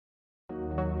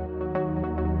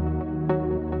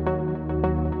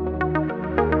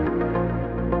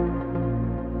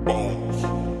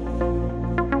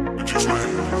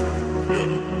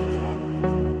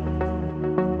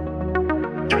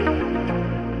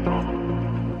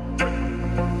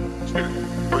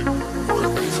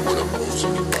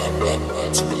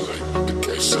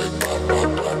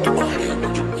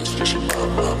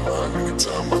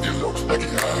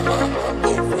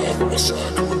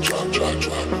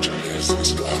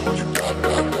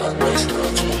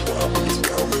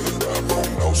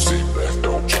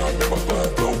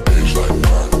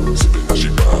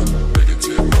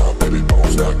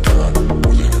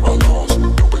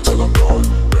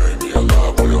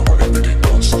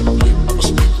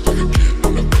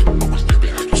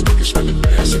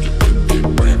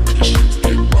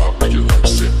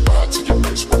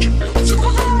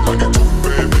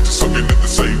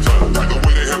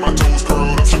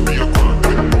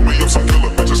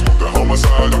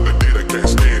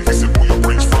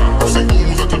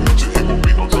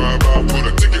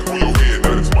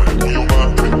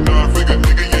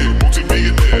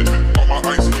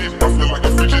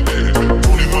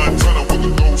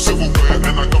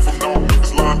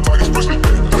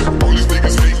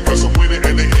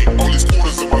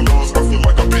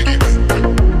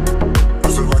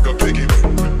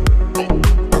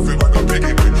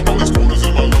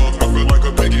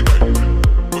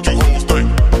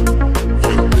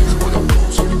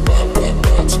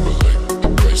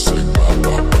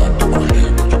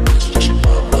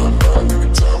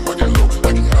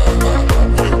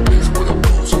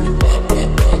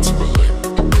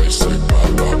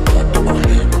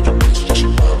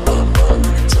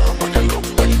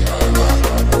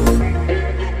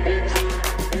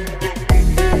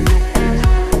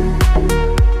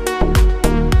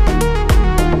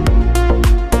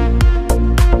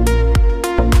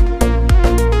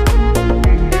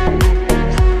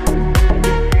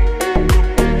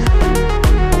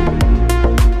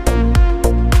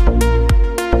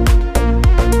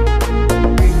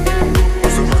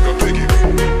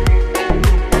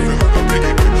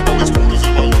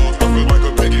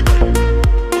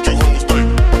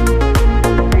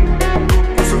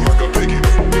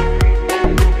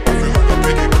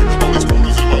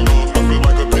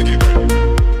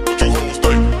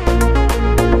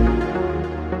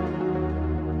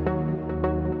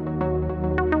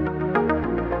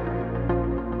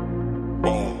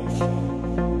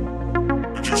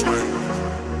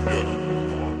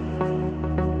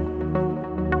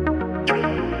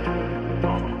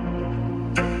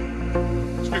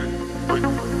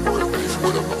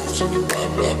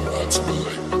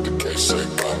Timberlake, the case say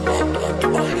bye.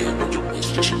 Get my hand on your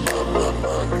wrist, yeah, she mine.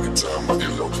 Anytime I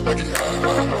get low, I get high.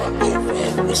 Go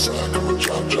ride from my side, come and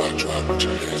drop. Put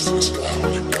your hands in the sky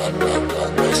when you die.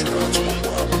 Next time to a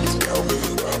wild, when you down, when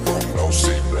you ride from no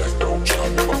seat back, don't try,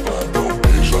 never find no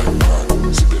bitch like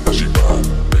mine. Sipping that she fine,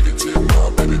 negative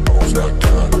mind, baby bones not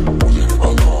kind. Rolling in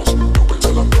my lungs, don't wait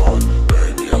till I'm gone.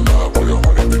 Bury me alive with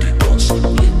 $150.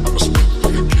 I'ma spit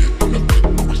like a kid on the pit,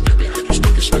 always dipping how you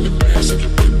stick it, spending bands, take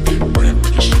your pit, get brand,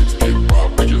 make your shit, get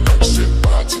robbed, make your life sit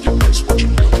by to your face, what you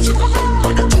feel to the left.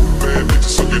 Like a two bad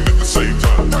bitches sucking at the same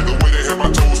time. The way they have my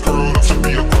toes curled up should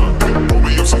be a crime. Roll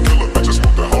me up some killer bitches,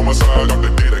 smoke the homicide, I'm the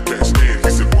dead I can't stand. He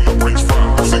said, boy, your brain's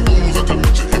fried. I say, ghouls at the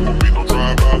mention, it won't be no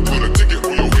drive-by. Put a ticket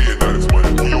on your head, now it's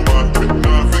money on your mind.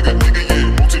 9-figure nigga, yeah,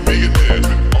 multi-millionaire.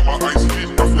 On my ice hit,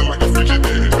 I feel like a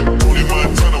Frigidaire. Tony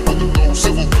Montana with the gold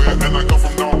silverware, and I come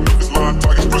from North Memphis, line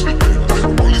targets, freshly there.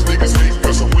 All these niggas hate,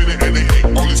 cause I'm winning and they hate.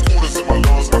 All these quarters in my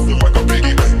lungs, I feel like a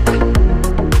piggy bank.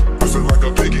 I feel like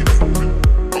a piggy bank.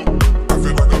 I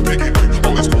feel like a piggy bank.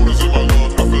 All these quarters in my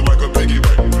lungs, I feel like a piggy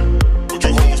bank. What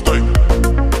you hoes think?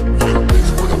 Yeah, bitch,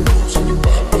 when I'm losing, you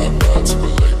bye.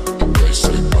 Timberlake, the place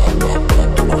say bye.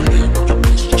 Get my hand on your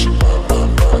wrist, yeah, she mine.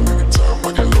 Anytime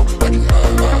I get low, I get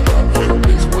high. Yeah,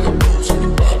 bitch, when I'm losing,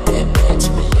 you bye.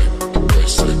 Timberlake, the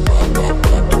place say bye.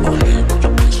 Get my hand on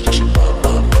your wrist, yeah, she mine.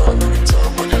 Anytime I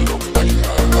get low, I get high. Anytime I get low, I get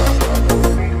high.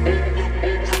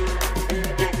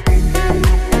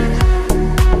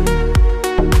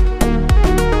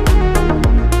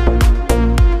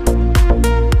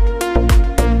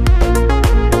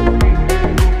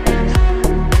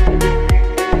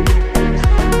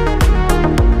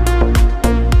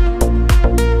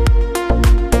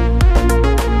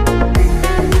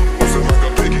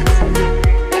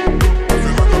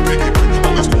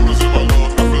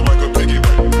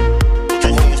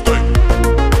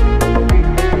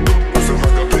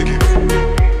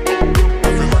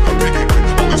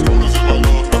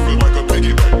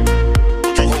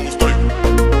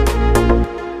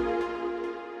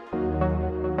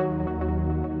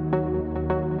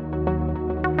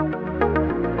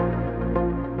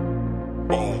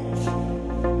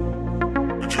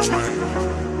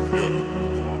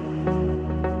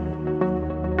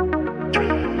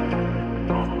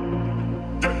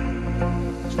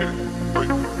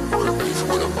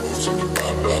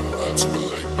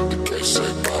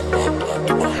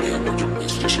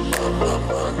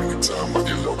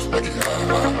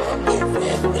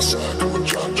 side, come and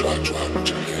drop, drop, drop. Put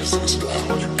your hands in the sky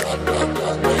when you got.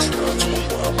 Next down to a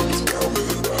rhyme, when it's down, when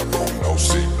it's down. Don't know,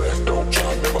 sit back, don't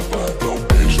try, never find. Blow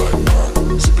age like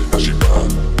mine, sipping that she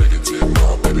fine. Negative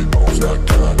mind, baby bones not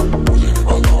kind. Pulling in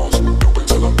my lungs, dope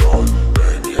until I'm gone.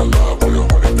 Bury me alive with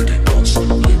 150 guns. I'm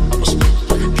a spit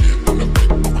like a kid on the pit.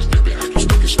 Always dipping, you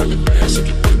stick it, spell it fast. If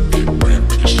you flip, get brand,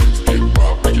 make your shit, get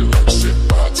robbed, make your life sit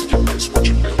by. To your face, what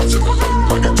you feel, to the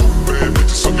left. Like a two bad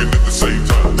bitches sucking at the same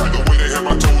time. Like the way they have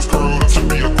my toes curled up should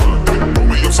be a crime. Roll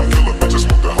me up some killer bitches,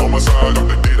 smoke the homicide. I'm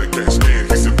the day that can't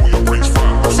stand, he said, boy, your brain's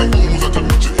fried. I say, oohs at the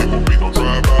mention, it won't be no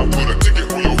drive-by. Put a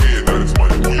ticket on your head, now it's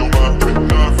money on your mind.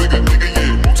 9-figure nigga,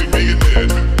 yeah,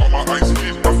 multi-millionaire. All my ice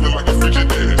hit, I feel like a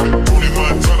Frigidaire. 20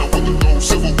 Montana with the gold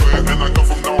silverware. And I come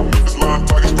from North Memphis, line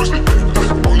targets, freshly bad.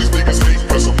 All these niggas hate,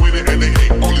 cause I'm winning and they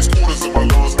hate. All these quarters in my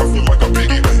lungs, I feel like a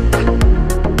piggy bank.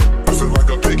 I feel like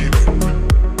a piggy bank.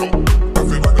 I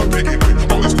feel like a piggy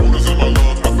bank. All these quarters in my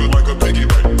lungs, I feel like a piggy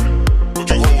bank. What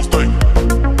you hoes think?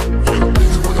 For the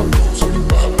days when I'm losing,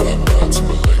 bye, bye, bye,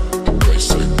 Timberlake. The place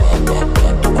say bye, bye,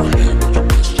 bye. Do my hand on your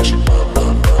bitch, yeah, she mine.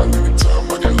 Anytime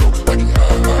I get low, like it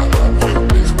high.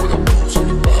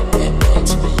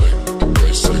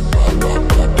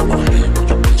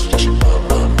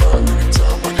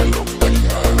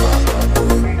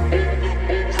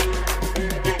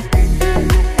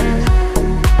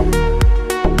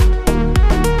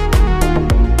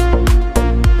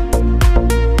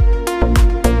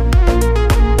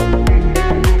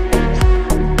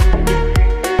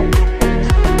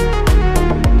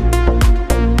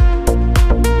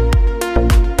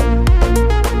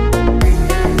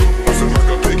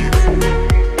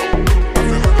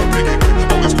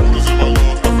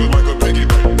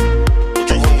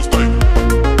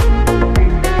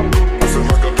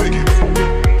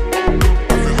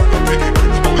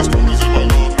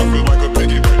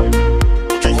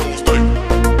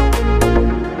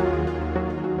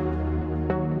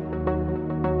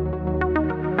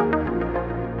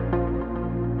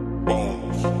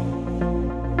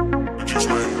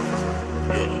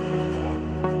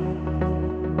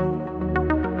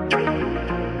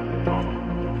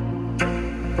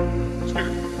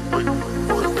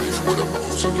 For the days when I'm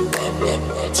losing, bye, bye,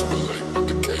 bye, Timberlake.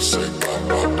 The place say bye,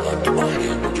 bye, bye. Do my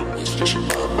hand on your bitch, yeah, she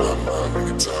mine.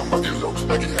 Anytime I get low,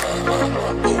 like it high.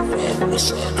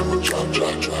 Drop,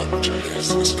 drop, drop, put your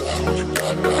hands in the sky when you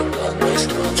got, next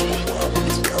down to